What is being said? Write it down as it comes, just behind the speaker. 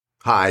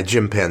Hi,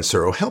 Jim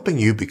Pansero, helping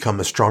you become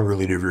a stronger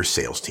leader of your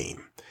sales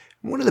team.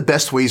 One of the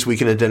best ways we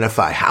can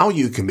identify how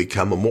you can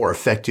become a more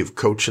effective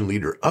coach and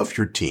leader of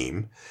your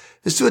team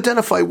is to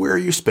identify where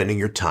you're spending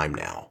your time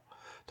now.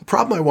 The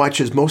problem I watch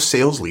is most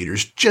sales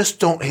leaders just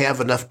don't have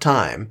enough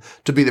time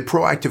to be the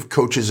proactive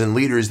coaches and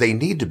leaders they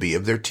need to be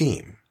of their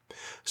team.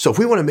 So if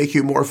we want to make you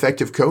a more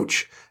effective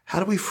coach, how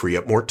do we free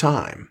up more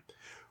time?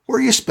 Where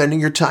are you spending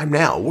your time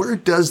now? Where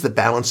does the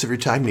balance of your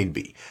time need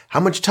to be? How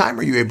much time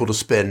are you able to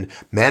spend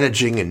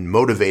managing and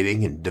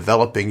motivating and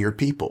developing your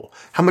people?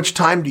 How much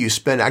time do you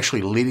spend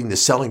actually leading the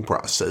selling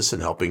process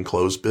and helping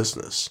close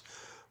business?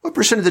 What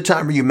percent of the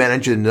time are you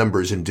managing the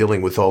numbers and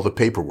dealing with all the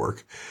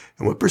paperwork?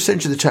 And what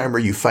percentage of the time are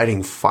you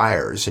fighting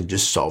fires and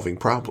just solving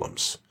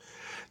problems?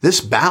 This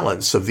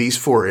balance of these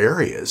four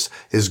areas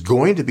is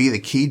going to be the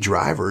key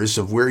drivers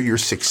of where your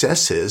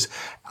success is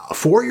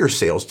for your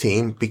sales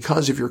team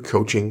because of your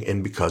coaching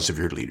and because of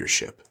your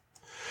leadership.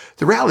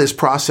 The reality of this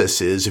process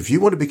is if you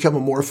want to become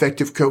a more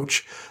effective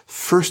coach,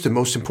 first and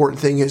most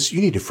important thing is you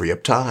need to free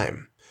up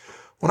time.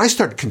 When I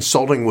start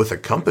consulting with a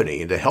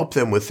company and to help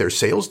them with their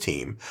sales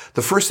team,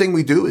 the first thing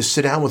we do is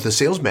sit down with the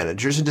sales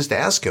managers and just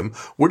ask them,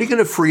 what are you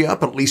going to free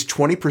up at least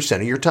 20%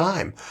 of your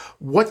time?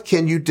 What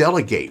can you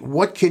delegate?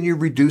 What can you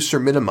reduce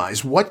or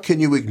minimize? What can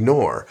you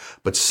ignore?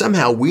 But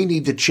somehow we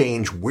need to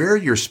change where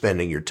you're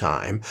spending your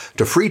time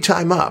to free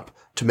time up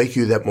to make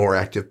you that more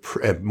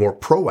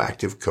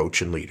proactive coach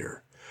and leader.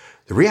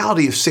 The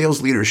reality of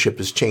sales leadership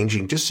is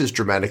changing just as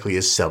dramatically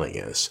as selling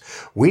is.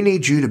 We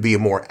need you to be a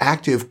more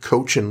active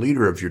coach and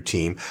leader of your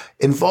team,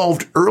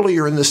 involved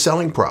earlier in the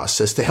selling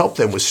process to help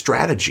them with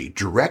strategy,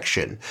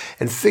 direction,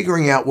 and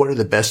figuring out what are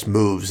the best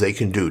moves they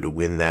can do to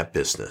win that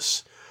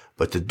business.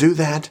 But to do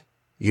that,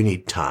 you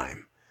need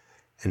time.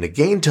 And to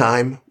gain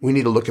time, we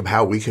need to look at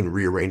how we can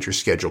rearrange your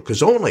schedule,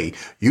 because only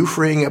you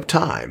freeing up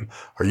time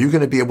are you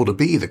going to be able to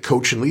be the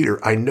coach and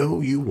leader I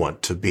know you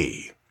want to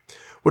be.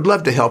 Would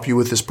love to help you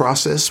with this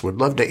process. Would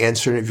love to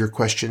answer any of your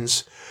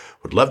questions.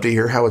 Would love to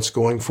hear how it's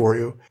going for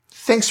you.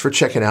 Thanks for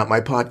checking out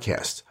my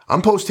podcast.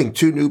 I'm posting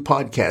 2 new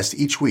podcasts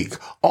each week,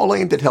 all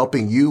aimed at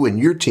helping you and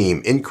your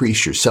team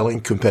increase your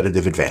selling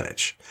competitive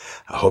advantage.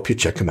 I hope you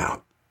check them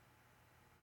out.